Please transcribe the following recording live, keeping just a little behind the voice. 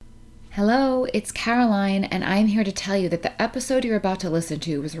Hello, it's Caroline, and I'm here to tell you that the episode you're about to listen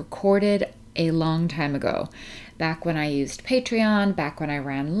to was recorded a long time ago. Back when I used Patreon, back when I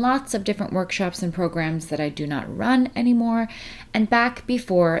ran lots of different workshops and programs that I do not run anymore, and back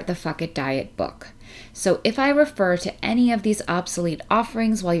before the Fuck It Diet book. So if I refer to any of these obsolete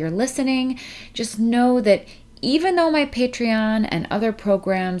offerings while you're listening, just know that even though my Patreon and other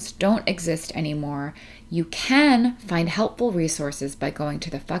programs don't exist anymore, you can find helpful resources by going to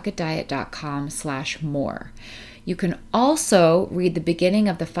thefuckitdiet.com/more. You can also read the beginning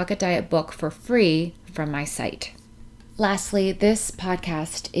of the Fuck It Diet book for free from my site. Lastly, this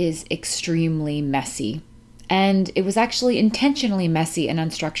podcast is extremely messy. And it was actually intentionally messy and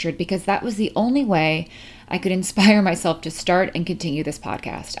unstructured because that was the only way I could inspire myself to start and continue this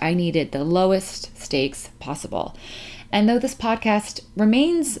podcast. I needed the lowest stakes possible. And though this podcast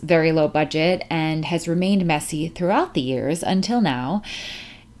remains very low budget and has remained messy throughout the years until now,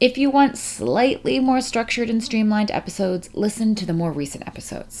 if you want slightly more structured and streamlined episodes, listen to the more recent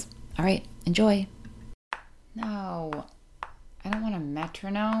episodes. All right, enjoy. No, I don't want a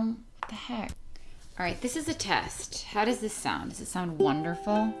metronome. What the heck? All right, this is a test. How does this sound? Does it sound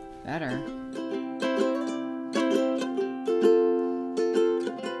wonderful? Better.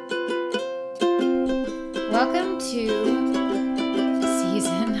 Welcome to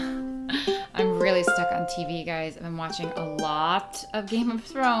season. I'm really stuck on TV, guys. I've been watching a lot of Game of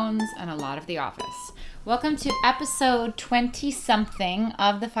Thrones and a lot of The Office. Welcome to episode 20-something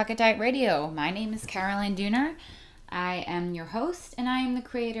of the Fuck It Diet Radio. My name is Caroline Dooner. I am your host, and I am the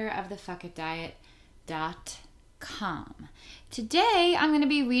creator of the fuckitdiet.com. Today, I'm going to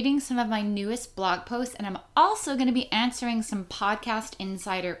be reading some of my newest blog posts, and I'm also going to be answering some podcast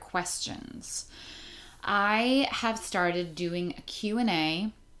insider questions. I have started doing a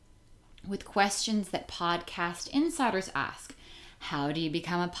Q&A with questions that podcast insiders ask. How do you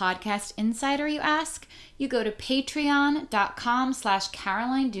become a podcast insider, you ask? You go to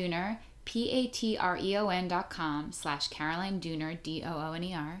patreon.com/Caroline Dooner, patreon.com/Caroline Dooner,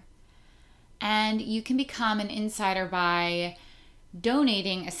 Dooner. And you can become an insider by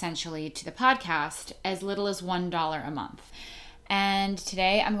donating essentially to the podcast as little as $1 a month. And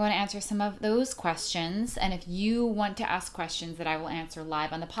today I'm going to answer some of those questions. And if you want to ask questions that I will answer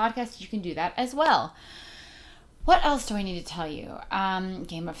live on the podcast, you can do that as well. What else do I need to tell you?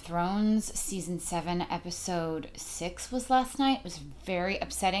 Game of Thrones season 7 episode 6 was last night. It was very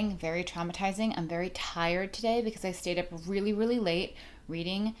upsetting, very traumatizing. I'm very tired today because I stayed up really, really late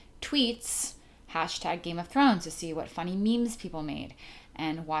reading tweets, hashtag Game of Thrones, to see what funny memes people made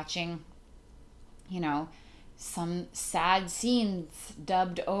and watching, some sad scenes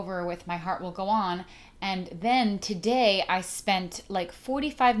dubbed over with My Heart Will Go On. And then today I spent like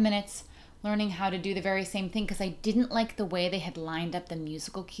 45 minutes learning how to do the very same thing because I didn't like the way they had lined up the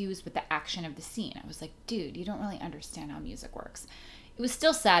musical cues with the action of the scene. I was like, dude, you don't really understand how music works. It was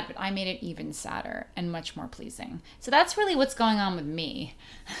still sad, but I made it even sadder and much more pleasing. So that's really what's going on with me.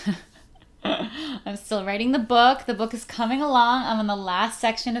 I'm still writing the book. The book is coming along. I'm on the last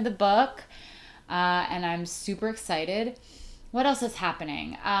section of the book. And I'm super excited. What else is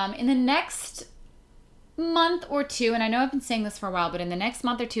happening? In the next month or two, and I know I've been saying this for a while, but in the next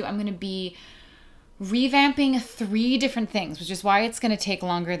month or two, I'm going to be revamping 3 different things, which is why it's going to take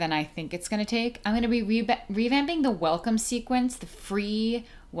longer than I think it's going to take. I'm going to be revamping the welcome sequence, the free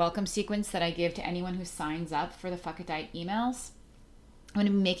welcome sequence that I give to anyone who signs up for the Fuck It Diet emails. I'm going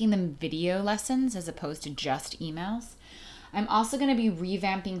to be making them video lessons as opposed to just emails. I'm also going to be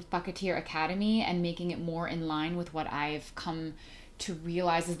revamping Fucketeer Academy and making it more in line with what I've come to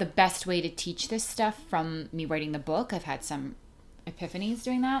realize is the best way to teach this stuff from me writing the book. I've had some epiphanies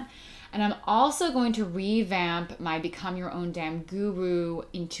doing that. And I'm also going to revamp my Become Your Own Damn Guru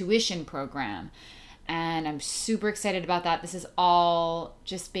intuition program. And I'm super excited about that. This is all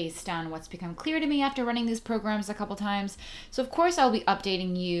just based on what's become clear to me after running these programs a couple times. So of course I'll be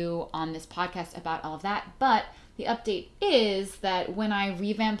updating you on this podcast about all of that. But the update is that when I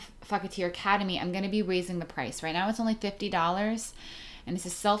revamp Fucketeer Academy, I'm going to be raising the price. Right now it's only $50, and it's a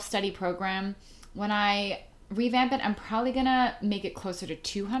self-study program. When I revamp it, I'm probably going to make it closer to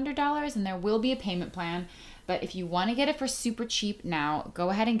 $200, and there will be a payment plan. But if you want to get it for super cheap now, go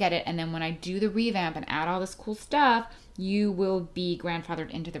ahead and get it. And then when I do the revamp and add all this cool stuff, you will be grandfathered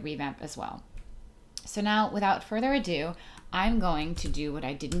into the revamp as well. So now, without further ado, I'm going to do what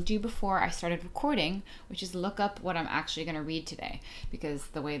I didn't do before I started recording, which is look up what I'm actually going to read today. Because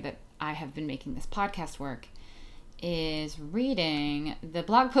the way that I have been making this podcast work is reading the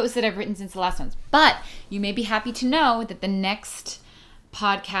blog posts that I've written since the last ones. But you may be happy to know that the next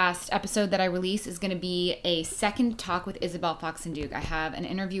podcast episode that I release is going to be a second talk with Isabel Foxen-Duke. I have an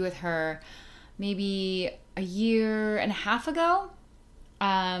interview with her maybe a year and a half ago.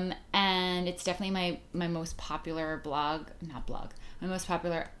 And it's definitely my most popular my most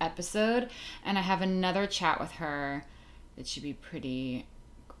popular episode. And I have another chat with her that should be pretty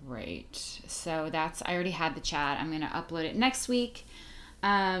great. So I already had the chat. I'm going to upload it next week.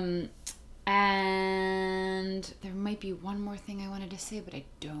 And there might be one more thing I wanted to say, but I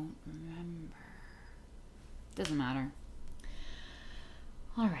don't remember. Doesn't matter.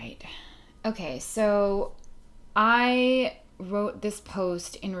 All right. Okay, so I wrote this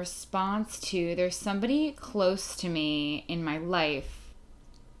post in response to there's somebody close to me in my life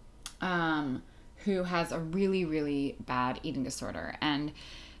who has a really, really bad eating disorder. And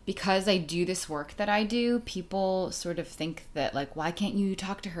because I do this work that I do, people sort of think that, like, why can't you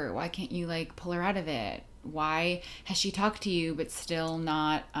talk to her? Why can't you, like, pull her out of it? Why has she talked to you but still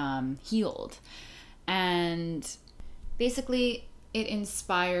not healed? And basically, it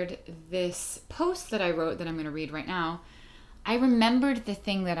inspired this post that I wrote that I'm going to read right now. I remembered the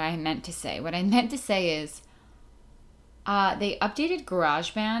thing that I meant to say. What I meant to say is, they updated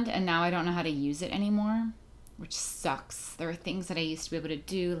GarageBand, and now I don't know how to use it anymore, which sucks. There are things that I used to be able to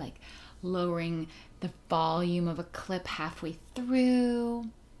do, like lowering the volume of a clip halfway through,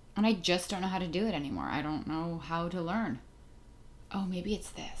 and I just don't know how to do it anymore. I don't know how to learn. Oh, maybe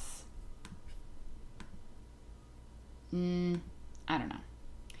it's this. I don't know.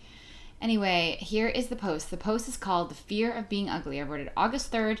 Anyway, here is the post. The post is called The Fear of Being Ugly. I wrote it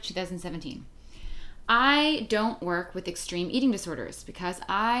August 3rd, 2017. I don't work with extreme eating disorders because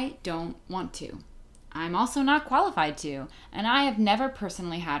I don't want to. I'm also not qualified to, and I have never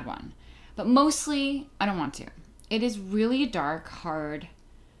personally had one. But mostly, I don't want to. It is really dark, hard,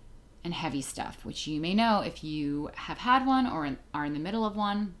 and heavy stuff, which you may know if you have had one or are in the middle of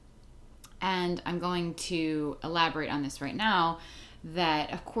one. And I'm going to elaborate on this right now,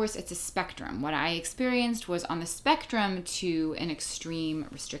 that of course it's a spectrum. What I experienced was on the spectrum to an extreme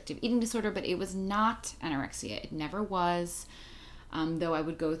restrictive eating disorder, but it was not anorexia. It never was. Though I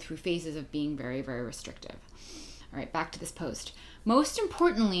would go through phases of being very, very restrictive. All right, back to this post. Most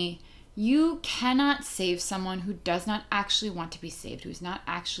importantly, you cannot save someone who does not actually want to be saved, who is not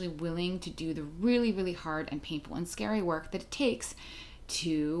actually willing to do the really, really hard and painful and scary work that it takes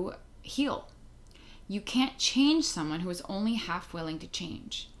to heal. You can't change someone who is only half willing to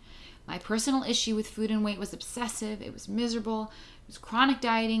change. My personal issue with food and weight was obsessive, it was miserable, it was chronic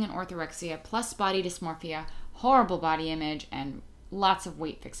dieting and orthorexia, plus body dysmorphia, horrible body image, and lots of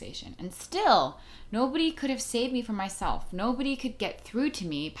weight fixation. And still, nobody could have saved me from myself. Nobody could get through to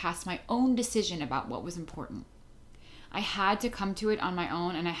me past my own decision about what was important. I had to come to it on my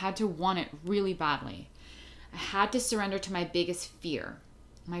own, and I had to want it really badly. I had to surrender to my biggest fear.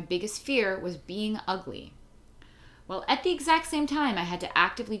 My biggest fear was being ugly. Well, at the exact same time, I had to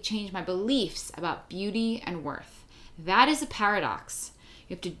actively change my beliefs about beauty and worth. That is a paradox.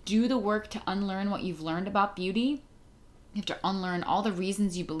 You have to do the work to unlearn what you've learned about beauty. You have to unlearn all the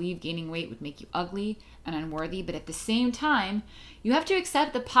reasons you believe gaining weight would make you ugly and unworthy, but at the same time, you have to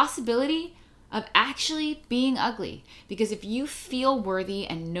accept the possibility of actually being ugly. Because if you feel worthy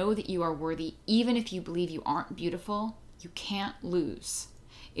and know that you are worthy, even if you believe you aren't beautiful, you can't lose.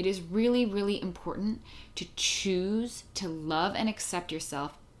 It is really, really important to choose to love and accept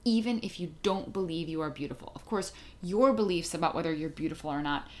yourself, even if you don't believe you are beautiful. Of course, your beliefs about whether you're beautiful or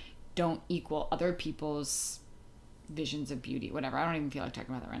not don't equal other people's visions of beauty, whatever. I don't even feel like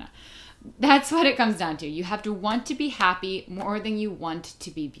talking about that right now. That's what it comes down to. You have to want to be happy more than you want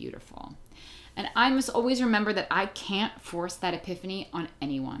to be beautiful. And I must always remember that I can't force that epiphany on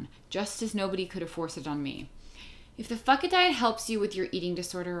anyone, just as nobody could have forced it on me. If the Fuck It Diet helps you with your eating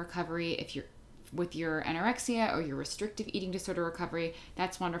disorder recovery, if you're with your anorexia or your restrictive eating disorder recovery,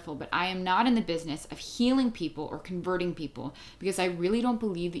 that's wonderful. But I am not in the business of healing people or converting people, because I really don't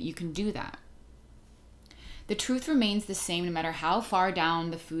believe that you can do that. The truth remains the same no matter how far down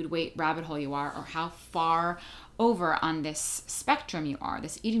the food weight rabbit hole you are or how far over on this spectrum you are,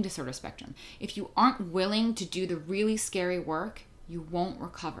 this eating disorder spectrum. If you aren't willing to do the really scary work, you won't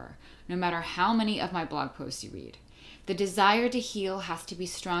recover, no matter how many of my blog posts you read. The desire to heal has to be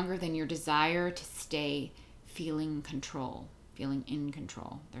stronger than your desire to stay feeling in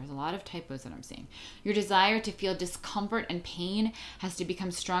control. There's a lot of typos that I'm seeing. Your desire to feel discomfort and pain has to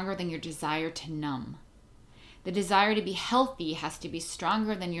become stronger than your desire to numb. The desire to be healthy has to be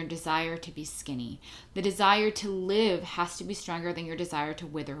stronger than your desire to be skinny. The desire to live has to be stronger than your desire to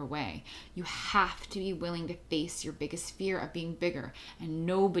wither away. You have to be willing to face your biggest fear of being bigger, and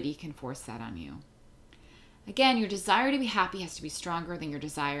nobody can force that on you. Again, your desire to be happy has to be stronger than your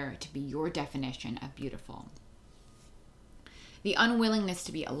desire to be your definition of beautiful. The unwillingness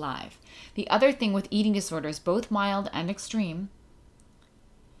to be alive. The other thing with eating disorders, both mild and extreme,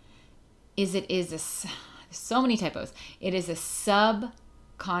 is so many typos. It is a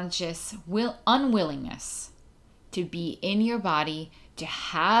subconscious unwillingness to be in your body, to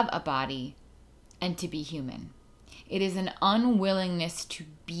have a body, and to be human. It is an unwillingness to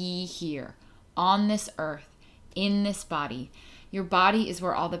be here on this earth, in this body. Your body is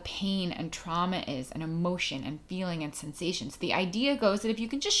where all the pain and trauma is, and emotion and feeling and sensations. The idea goes that if you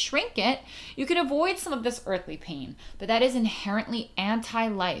can just shrink it, you can avoid some of this earthly pain. But that is inherently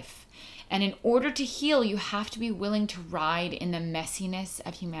anti-life. And in order to heal, you have to be willing to ride in the messiness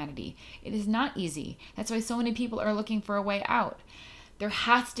of humanity. It is not easy. That's why so many people are looking for a way out. There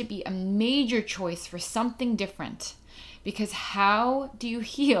has to be a major choice for something different. Because how do you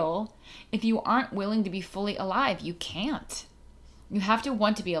heal if you aren't willing to be fully alive? You can't. You have to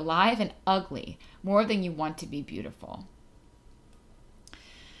want to be alive and ugly more than you want to be beautiful.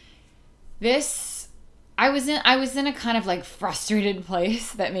 I was in a kind of like frustrated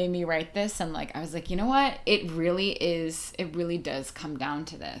place that made me write this, and like I was like, you know what? It really does come down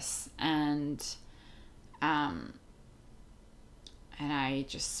to this. And I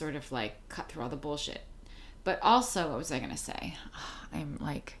just sort of like cut through all the bullshit. But also, what was I going to say? I'm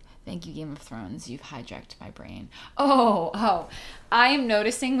like, thank you, Game of Thrones. You've hijacked my brain. Oh, I am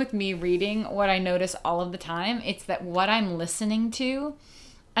noticing with me reading what I notice all of the time. It's that what I'm listening to,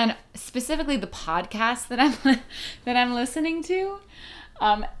 and specifically the podcasts that I'm listening to,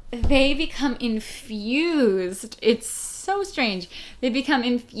 they become infused. It's so strange. They become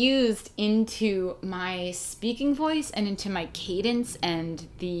infused into my speaking voice and into my cadence and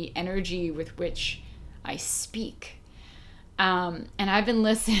the energy with which I speak. And I've been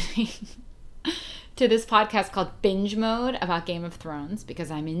listening to this podcast called Binge Mode about Game of Thrones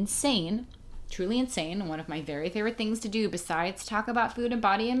because I'm insane, truly insane. And one of my very favorite things to do besides talk about food and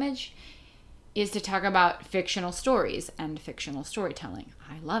body image is to talk about fictional stories and fictional storytelling.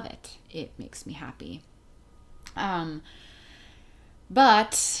 I love it. It makes me happy. And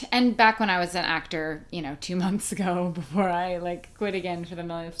back when I was an actor, 2 months ago, before I like quit again for the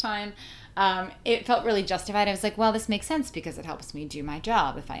millionth time, it felt really justified. I was like, well, this makes sense because it helps me do my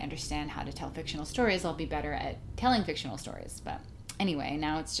job. If I understand how to tell fictional stories, I'll be better at telling fictional stories. But anyway,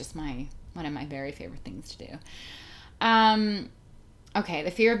 now it's just one of my very favorite things to do. Okay,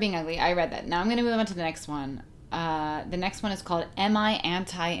 The Fear of Being Ugly. I read that. Now I'm going to move on to the next one. The next one is called Am I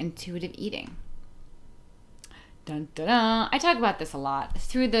Anti-Intuitive Eating? Dun, dun, dun. I talk about this a lot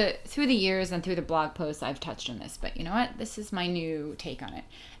through the years, and through the blog posts I've touched on this, but you know what? This is my new take on it.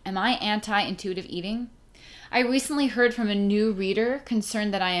 Am I anti-intuitive eating? I recently heard from a new reader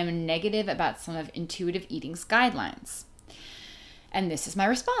concerned that I am negative about some of intuitive eating's guidelines. And this is my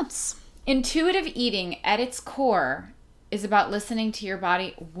response. Intuitive eating at its core is about listening to your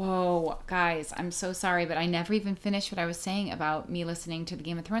body. Whoa, guys, I'm so sorry, but I never even finished what I was saying about me listening to the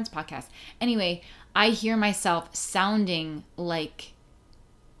Game of Thrones podcast. Anyway, I hear myself sounding like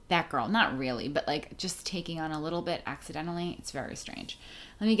that girl. Not really, but like just taking on a little bit accidentally. It's very strange.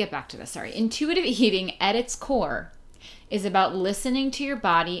 Let me get back to this. Sorry. Intuitive eating at its core is about listening to your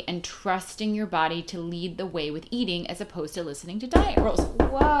body and trusting your body to lead the way with eating as opposed to listening to diet rules.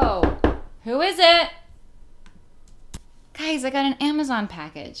 Whoa. Who is it? Guys, I got an Amazon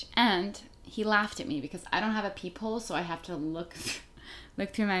package, and he laughed at me because I don't have a peephole, so I have to look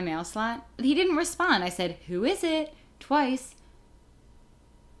through my mail slot. He didn't respond. I said, who is it? Twice.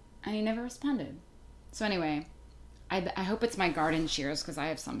 And he never responded. So anyway, I hope it's my garden shears because I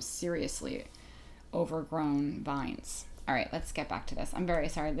have some seriously overgrown vines. All right, let's get back to this. I'm very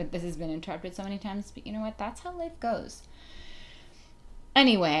sorry that this has been interrupted so many times, but you know what? That's how life goes.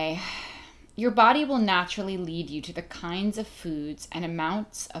 Anyway, your body will naturally lead you to the kinds of foods and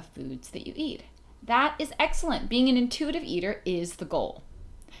amounts of foods that you eat. That is excellent. Being an intuitive eater is the goal.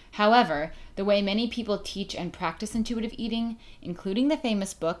 However, the way many people teach and practice intuitive eating, including the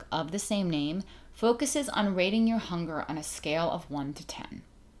famous book of the same name, focuses on rating your hunger on a scale of 1 to 10.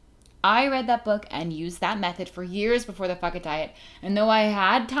 I read that book and used that method for years before the Fuck It diet, and though I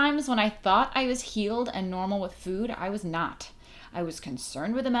had times when I thought I was healed and normal with food, I was not. I was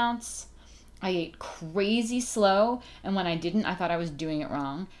concerned with amounts. I ate crazy slow, and when I didn't, I thought I was doing it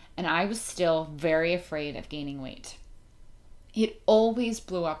wrong, and I was still very afraid of gaining weight. It always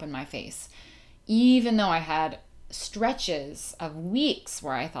blew up in my face, even though I had stretches of weeks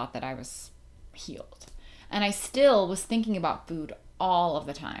where I thought that I was healed. And I still was thinking about food all of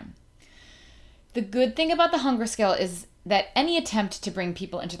the time. The good thing about the hunger scale is that any attempt to bring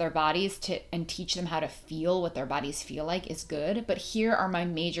people into their bodies and teach them how to feel what their bodies feel like is good, but here are my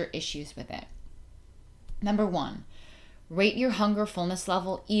major issues with it. Number one, rate your hunger fullness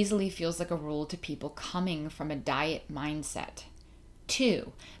level easily feels like a rule to people coming from a diet mindset.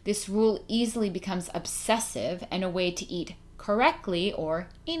 Two, this rule easily becomes obsessive and a way to eat correctly or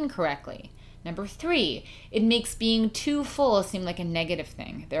incorrectly. Number three, it makes being too full seem like a negative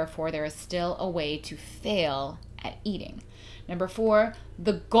thing. Therefore, there is still a way to fail at eating. Number four,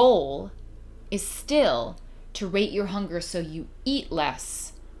 the goal is still to rate your hunger so you eat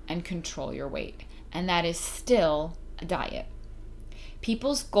less and control your weight. And that is still a diet.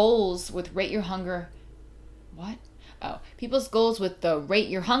 People's goals with rate your hunger, People's goals with the rate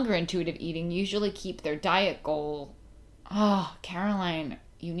your hunger intuitive eating usually keep their diet goal. Oh, Caroline,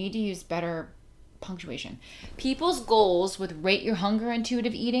 you need to use better punctuation. People's goals with rate your hunger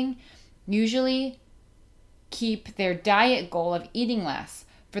intuitive eating usually keep their diet goal of eating less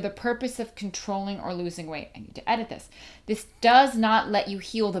for the purpose of controlling or losing weight. I need to edit this. This does not let you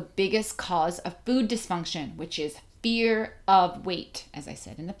heal the biggest cause of food dysfunction, which is fear of weight, as I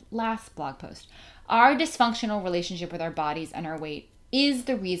said in the last blog post. Our dysfunctional relationship with our bodies and our weight is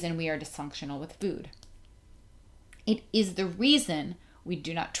the reason we are dysfunctional with food. It is the reason we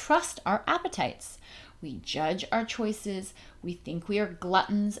do not trust our appetites. We judge our choices. We think we are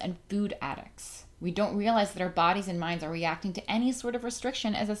gluttons and food addicts. We don't realize that our bodies and minds are reacting to any sort of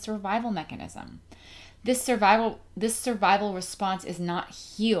restriction as a survival mechanism. This survival response is not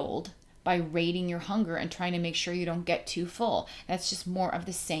healed by rating your hunger and trying to make sure you don't get too full. That's just more of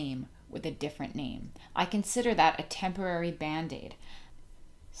the same with a different name. I consider that a temporary band-aid.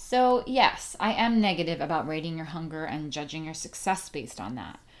 So yes, I am negative about rating your hunger and judging your success based on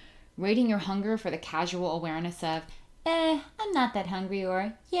that. Rating your hunger for the casual awareness of, I'm not that hungry,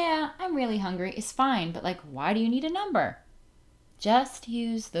 or yeah, I'm really hungry is fine, but why do you need a number? Just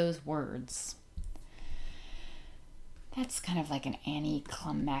use those words. That's kind of like an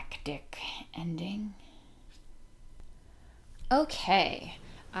anticlimactic ending. Okay,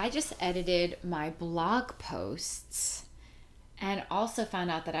 I just edited my blog posts and also found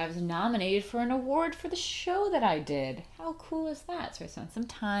out that I was nominated for an award for the show that I did. How cool is that? So I spent some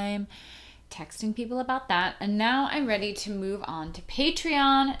time texting people about that. And now I'm ready to move on to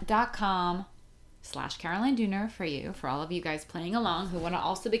patreon.com/Caroline Dooner for all of you guys playing along who want to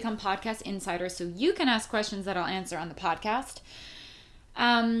also become podcast insiders so you can ask questions that I'll answer on the podcast.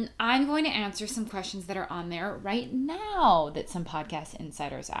 I'm going to answer some questions that are on there right now that some podcast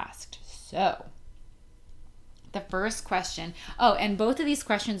insiders asked. So the first question, and both of these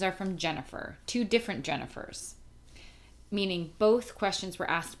questions are from Jennifer, two different Jennifers, meaning both questions were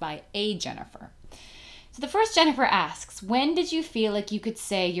asked by a Jennifer. So the first Jennifer asks, when did you feel like you could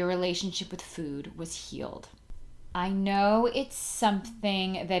say your relationship with food was healed? I know it's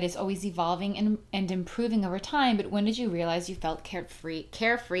something that is always evolving and improving over time, but when did you realize you felt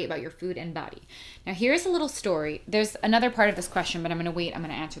carefree about your food and body? Now here's a little story. There's another part of this question, but I'm going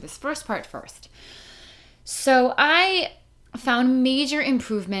to answer this first part first. So I found major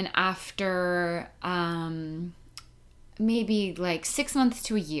improvement after maybe 6 months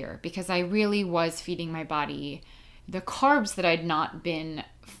to a year, because I really was feeding my body the carbs that I'd not been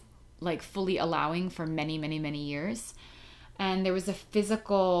fully allowing for many, many, many years. And there was a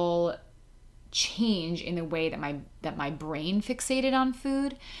physical change in the way that my brain fixated on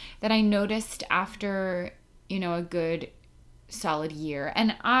food that I noticed after, a good solid year.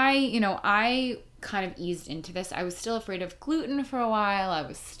 And I kind of eased into this. I was still afraid of gluten for a while. I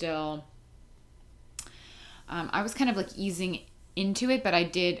was still, I was kind of easing into it, but I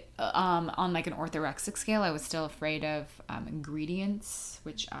did, on an orthorexic scale, I was still afraid of ingredients,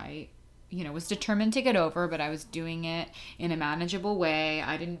 which I, was determined to get over, but I was doing it in a manageable way.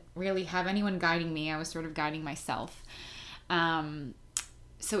 I didn't really have anyone guiding me. I was sort of guiding myself.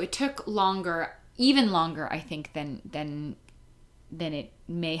 So it took even longer, I think, than it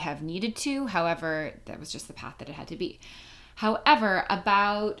may have needed to. However, that was just the path that it had to be. However,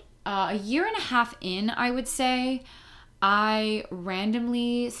 about a year and a half in, I would say, I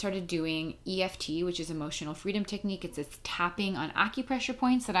randomly started doing EFT, which is emotional freedom technique. It's this tapping on acupressure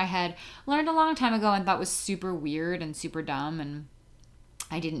points that I had learned a long time ago and thought was super weird and super dumb, and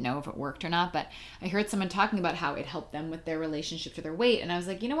I didn't know if it worked or not, but I heard someone talking about how it helped them with their relationship to their weight, and I was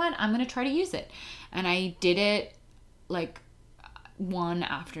like, you know what, I'm going to try to use it. And I did it one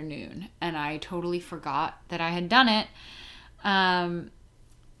afternoon, and I totally forgot that I had done it.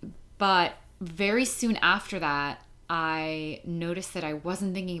 But very soon after that, I noticed that I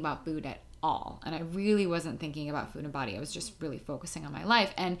wasn't thinking about food at all. And I really wasn't thinking about food and body. I was just really focusing on my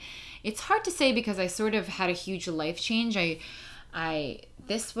life. And it's hard to say because I sort of had a huge life change.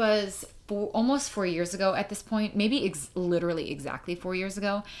 This was almost 4 years ago at this point, maybe literally exactly 4 years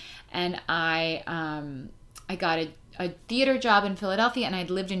ago. And I got a theater job in Philadelphia, and I'd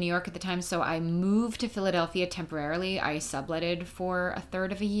lived in New York at the time. So I moved to Philadelphia temporarily. I subletted for a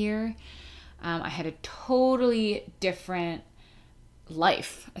third of a year. I had a totally different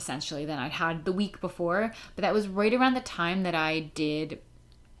life, essentially, than I'd had the week before. But that was right around the time that I did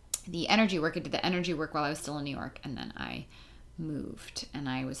the energy work. I did the energy work while I was still in New York, and then I moved, and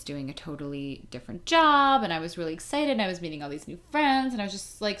I was doing a totally different job, and I was really excited, and I was meeting all these new friends, and I was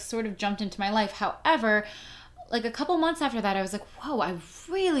just like sort of jumped into my life. However, like a couple months after that, I was like, whoa, I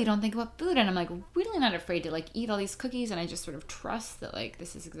really don't think about food. And I'm like really not afraid to like eat all these cookies. And I just sort of trust that like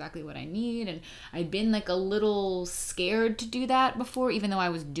this is exactly what I need. And I'd been like a little scared to do that before, even though I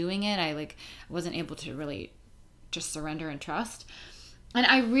was doing it. I like wasn't able to really just surrender and trust. And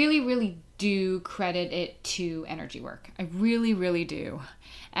I really, really do credit it to energy work. I really, really do.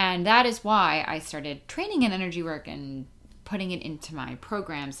 And that is why I started training in energy work and putting it into my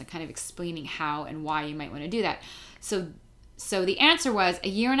programs and kind of explaining how and why you might want to do that. So the answer was a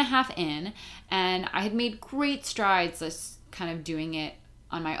year and a half in, and I had made great strides just kind of doing it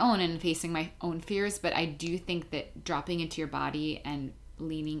on my own and facing my own fears. But I do think that dropping into your body and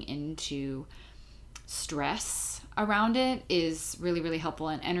leaning into stress around it is really, really helpful.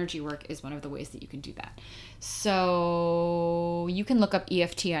 And energy work is one of the ways that you can do that. So you can look up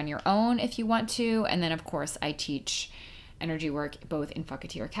EFT on your own if you want to. And then, of course, I teach energy work both in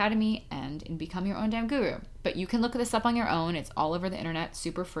Fucketeer Academy and in Become Your Own Damn Guru. But you can look this up on your own. It's all over the internet,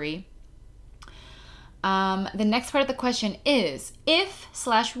 super free. The next part of the question is,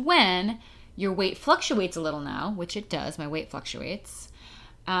 if/when your weight fluctuates a little now, which it does, my weight fluctuates,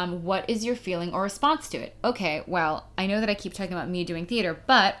 what is your feeling or response to it? Okay, well, I know that I keep talking about me doing theater,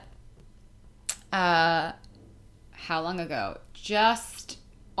 but how long ago? Just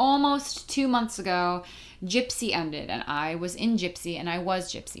almost 2 months ago, Gypsy ended, and I was in Gypsy, and I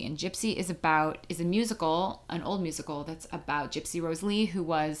was Gypsy. And Gypsy is a musical, an old musical that's about Gypsy Rose Lee, who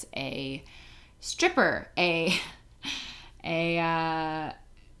was a stripper, a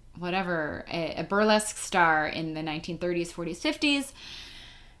burlesque star in the 1930s, 40s, 50s.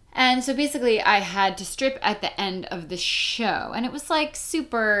 And so basically I had to strip at the end of the show, and it was like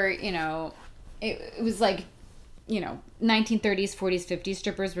super, it was like, 1930s, 40s, 50s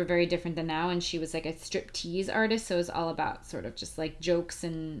strippers were very different than now. And she was like a striptease artist. So it was all about sort of just like jokes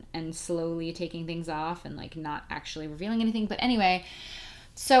and slowly taking things off and like not actually revealing anything. But anyway,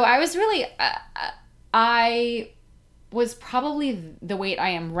 so I was really, I was probably the weight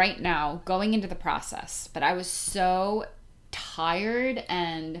I am right now going into the process. But I was so tired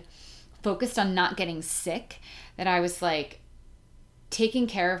and focused on not getting sick that I was like taking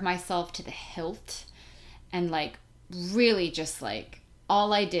care of myself to the hilt. And like really just like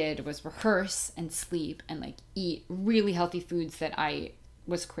all I did was rehearse and sleep and like eat really healthy foods that I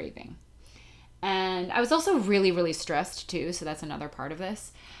was craving. And I was also really, really stressed too. So that's another part of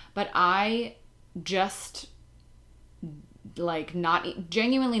this. But I just like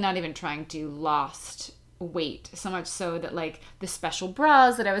genuinely not even trying to lost weight, so much so that like the special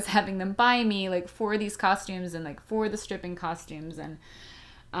bras that I was having them buy me like for these costumes and like for the stripping costumes, and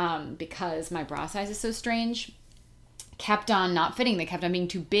because my bra size is so strange, kept on not fitting. They kept on being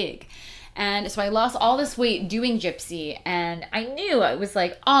too big. And so I lost all this weight doing Gypsy, and I knew it was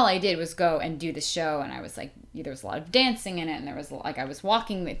like all I did was go and do the show. And I was like, there was a lot of dancing in it, and there was like I was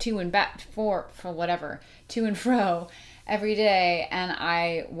walking the to and fro every day, and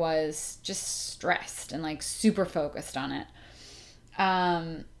I was just stressed and like super focused on it.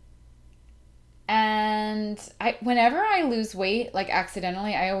 And whenever I lose weight, like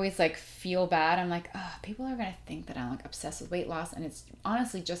accidentally, I always like feel bad. I'm like, oh, people are going to think that I'm like obsessed with weight loss. And it's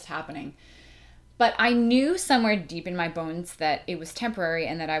honestly just happening. But I knew somewhere deep in my bones that it was temporary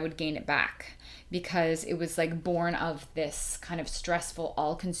and that I would gain it back, because it was like born of this kind of stressful,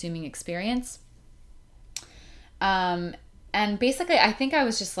 all-consuming experience. And basically, I think I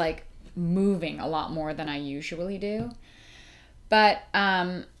was just like moving a lot more than I usually do. But,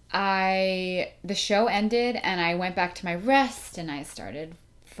 the show ended and I went back to my rest, and I started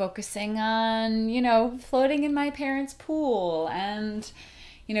focusing on, floating in my parents' pool and,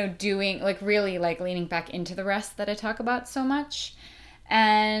 doing like really like leaning back into the rest that I talk about so much.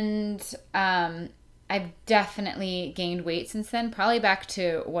 And, I've definitely gained weight since then, probably back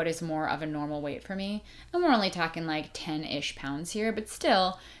to what is more of a normal weight for me. And we're only talking like 10-ish pounds here, but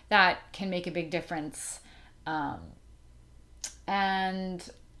still that can make a big difference. And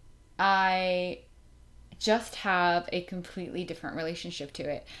I just have a completely different relationship to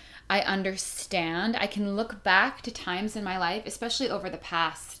it. I understand. I can look back to times in my life, especially over the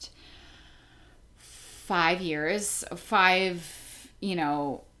past 5 years, 5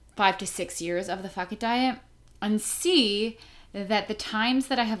 to 6 years of the Fuck It diet, and see that the times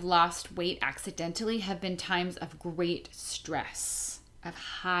that I have lost weight accidentally have been times of great stress, of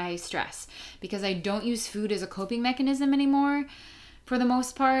high stress, because I don't use food as a coping mechanism anymore for the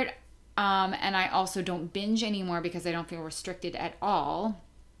most part. And I also don't binge anymore because I don't feel restricted at all.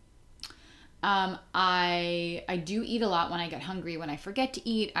 I do eat a lot when I get hungry. When I forget to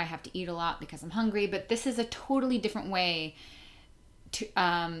eat, I have to eat a lot because I'm hungry. But this is a totally different way to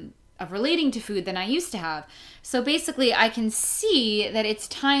of relating to food than I used to have. So basically, I can see that it's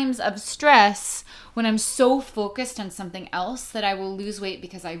times of stress when I'm so focused on something else that I will lose weight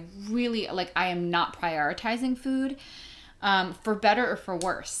because I really, I am not prioritizing food, for better or for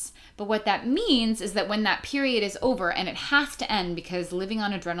worse. But what that means is that when that period is over, and it has to end because living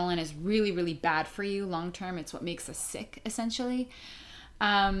on adrenaline is really, really bad for you long term. It's what makes us sick, essentially,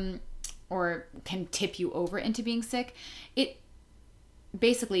 or can tip you over into being sick. It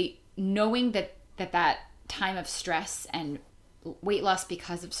basically, knowing that time of stress and weight loss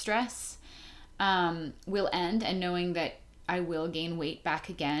because of stress will end, and knowing that I will gain weight back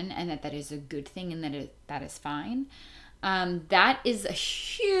again, and that is a good thing, and that is fine. That is a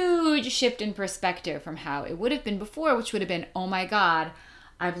huge shift in perspective from how it would have been before, which would have been, oh my God,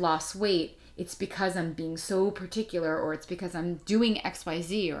 I've lost weight. It's because I'm being so particular, or it's because I'm doing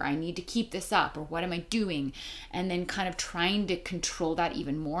XYZ, or I need to keep this up, or what am I doing? And then kind of trying to control that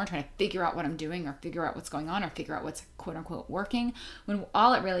even more, trying to figure out what I'm doing, or figure out what's going on, or figure out what's quote unquote working, when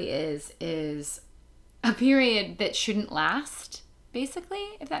all it really is a period that shouldn't last, basically,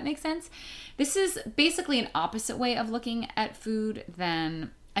 if that makes sense. This is basically an opposite way of looking at food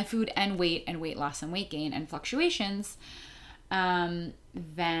than food and weight loss and weight gain and fluctuations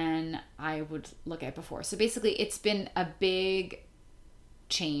than I would look at before. So basically, it's been a big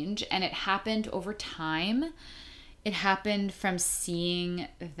change, and it happened over time. It happened from seeing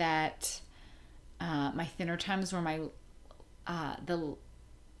that my thinner times were the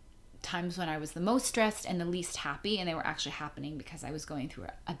times when I was the most stressed and the least happy, and they were actually happening because I was going through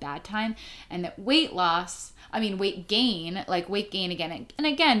a bad time. And that weight gain again and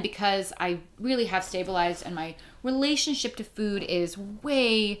again, because I really have stabilized and my relationship to food is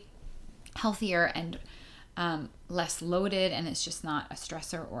way healthier and less loaded, and it's just not a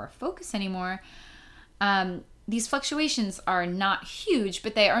stressor or a focus anymore. These fluctuations are not huge,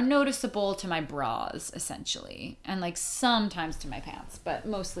 but they are noticeable to my bras, essentially. And sometimes to my pants, but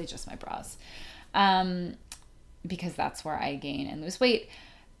mostly just my bras. Because that's where I gain and lose weight.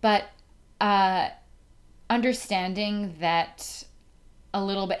 But understanding that a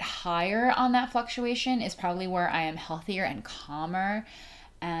little bit higher on that fluctuation is probably where I am healthier and calmer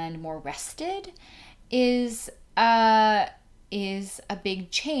and more rested is a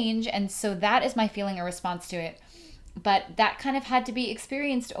big change. And so that is my feeling or response to it. But that kind of had to be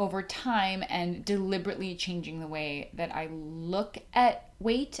experienced over time, and deliberately changing the way that I look at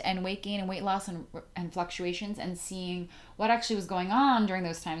weight and weight gain and weight loss and fluctuations, and seeing what actually was going on during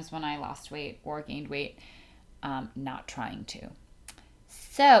those times when I lost weight or gained weight, not trying to.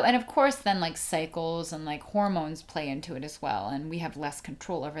 So, and of course then cycles and hormones play into it as well, and we have less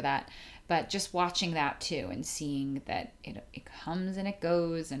control over that. But just watching that too, and seeing that it comes and it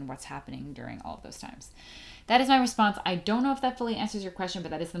goes, and what's happening during all of those times. That is my response. I don't know if that fully answers your question,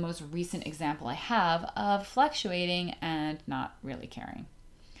 but that is the most recent example I have of fluctuating and not really caring.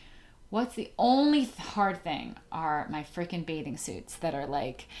 What's the only hard thing are my freaking bathing suits that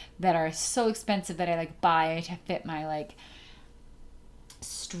are so expensive that I buy to fit my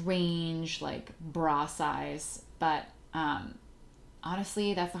strange bra size. But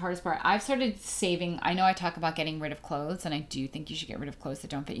honestly, that's the hardest part. I've started saving. I know I talk about getting rid of clothes, and I do think you should get rid of clothes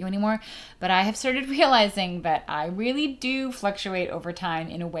that don't fit you anymore. But I have started realizing that I really do fluctuate over time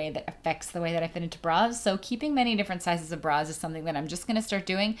in a way that affects the way that I fit into bras. So keeping many different sizes of bras is something that I'm just going to start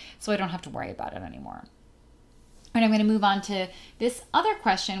doing, so I don't have to worry about it anymore. And I'm going to move on to this other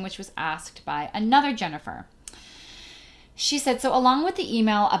question, which was asked by another Jennifer. She said, so along with the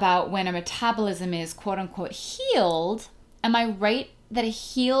email about when a metabolism is quote unquote healed, am I right that a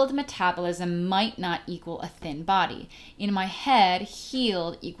healed metabolism might not equal a thin body? In my head,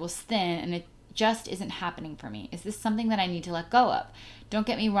 healed equals thin, and it just isn't happening for me. Is this something that I need to let go of? Don't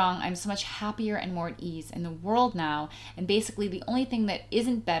get me wrong, I'm so much happier and more at ease in the world now, and basically the only thing that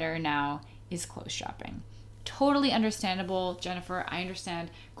isn't better now is clothes shopping. Totally understandable, Jennifer. I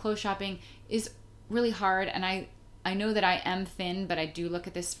understand clothes shopping is really hard, and I I know that I am thin, but I do look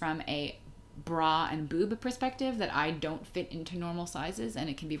at this from a bra and boob perspective, that I don't fit into normal sizes, and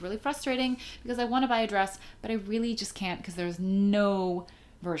it can be really frustrating because I want to buy a dress, but I really just can't, because there's no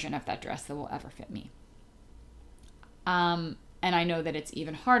version of that dress that will ever fit me. And I know that it's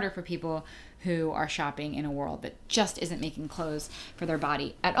even harder for people who are shopping in a world that just isn't making clothes for their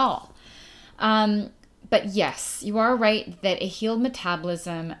body at all. But yes, you are right that a healed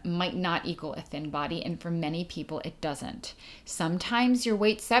metabolism might not equal a thin body, and for many people it doesn't. Sometimes your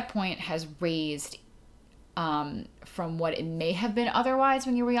weight set point has raised from what it may have been otherwise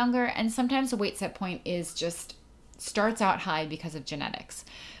when you were younger, and sometimes the weight set point is just starts out high because of genetics.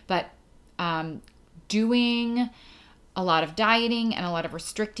 But doing a lot of dieting and a lot of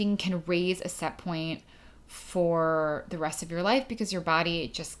restricting can raise a set point for the rest of your life, because your body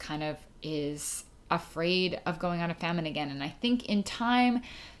just kind of is afraid of going on a famine again. And I think in time,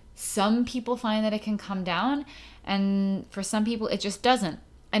 some people find that it can come down, and for some people it just doesn't.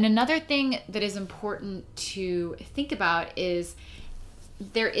 And another thing that is important to think about is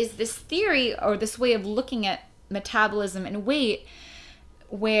there is this theory, or this way of looking at metabolism and weight,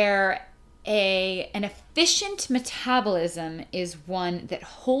 where an efficient metabolism is one that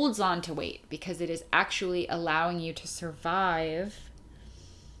holds on to weight because it is actually allowing you to survive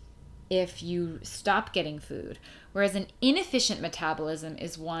if you stop getting food. Whereas an inefficient metabolism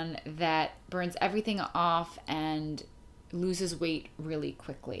is one that burns everything off and loses weight really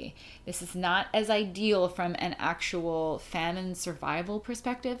quickly. This is not as ideal from an actual famine survival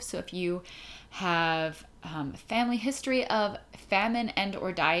perspective. So if you have a family history of famine and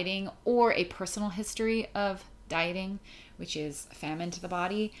or dieting, or a personal history of dieting, which is famine to the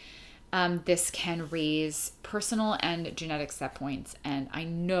body, this can raise personal and genetic set points. And I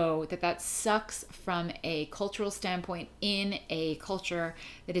know that that sucks from a cultural standpoint in a culture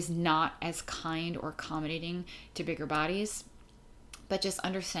that is not as kind or accommodating to bigger bodies. But just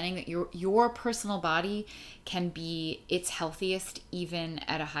understanding that your personal body can be its healthiest even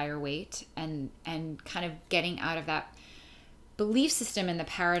at a higher weight, and kind of getting out of that belief system and the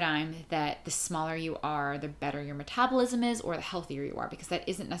paradigm that the smaller you are, the better your metabolism is, or the healthier you are, because that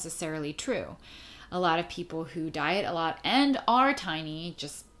isn't necessarily true. A lot of people who diet a lot and are tiny,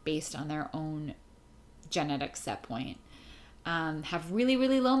 just based on their own genetic set point, have really,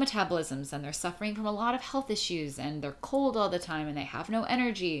 really low metabolisms, and they're suffering from a lot of health issues, and they're cold all the time, and they have no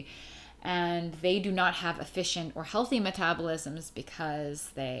energy, and they do not have efficient or healthy metabolisms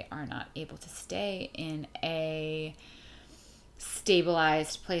because they are not able to stay in a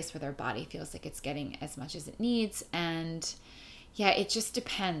stabilized place where their body feels like it's getting as much as it needs. And yeah, it just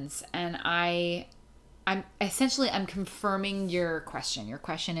depends. And I'm confirming your question. Your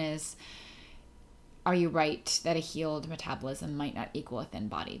question is, are you right that a healed metabolism might not equal a thin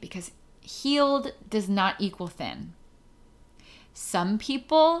body? Because healed does not equal thin. Some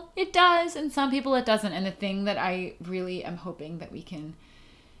people it does, and some people it doesn't. And the thing that I really am hoping that we can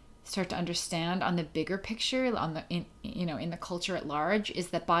start to understand on the bigger picture, in the culture at large, is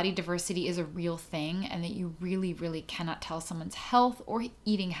that body diversity is a real thing, and that you really, really cannot tell someone's health or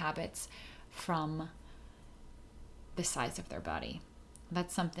eating habits from the size of their body.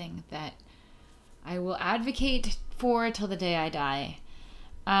 That's something that I will advocate for till the day I die.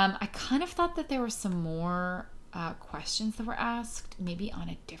 I kind of thought that there were some more questions that were asked, maybe on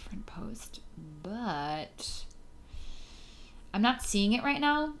a different post, but I'm not seeing it right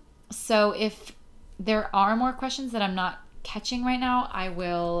now. So if there are more questions that I'm not catching right now, I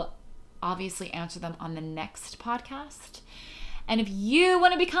will obviously answer them on the next podcast. And if you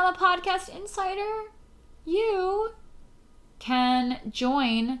want to become a podcast insider, you can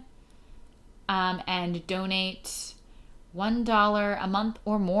join and donate $1 a month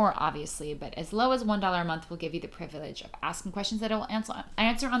or more, obviously, but as low as $1 a month will give you the privilege of asking questions that I will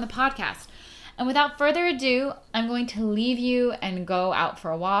answer on the podcast. And without further ado, I'm going to leave you and go out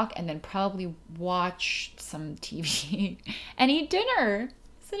for a walk, and then probably watch some TV and eat dinner.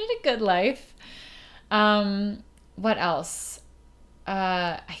 Isn't it a good life? What else?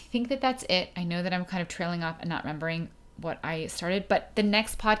 I think that's it. I know that I'm kind of trailing off and not remembering what I started, but the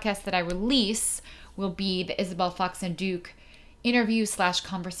next podcast that I release will be the Isabel Fox and Duke interview /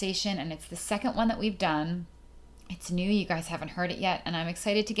 conversation, and it's the second one that we've done. It's new. You guys haven't heard it yet, and I'm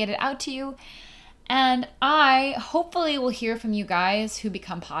excited to get it out to you. And I hopefully will hear from you guys who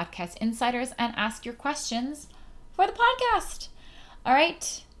become podcast insiders and ask your questions for the podcast. All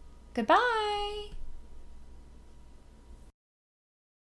right. Goodbye.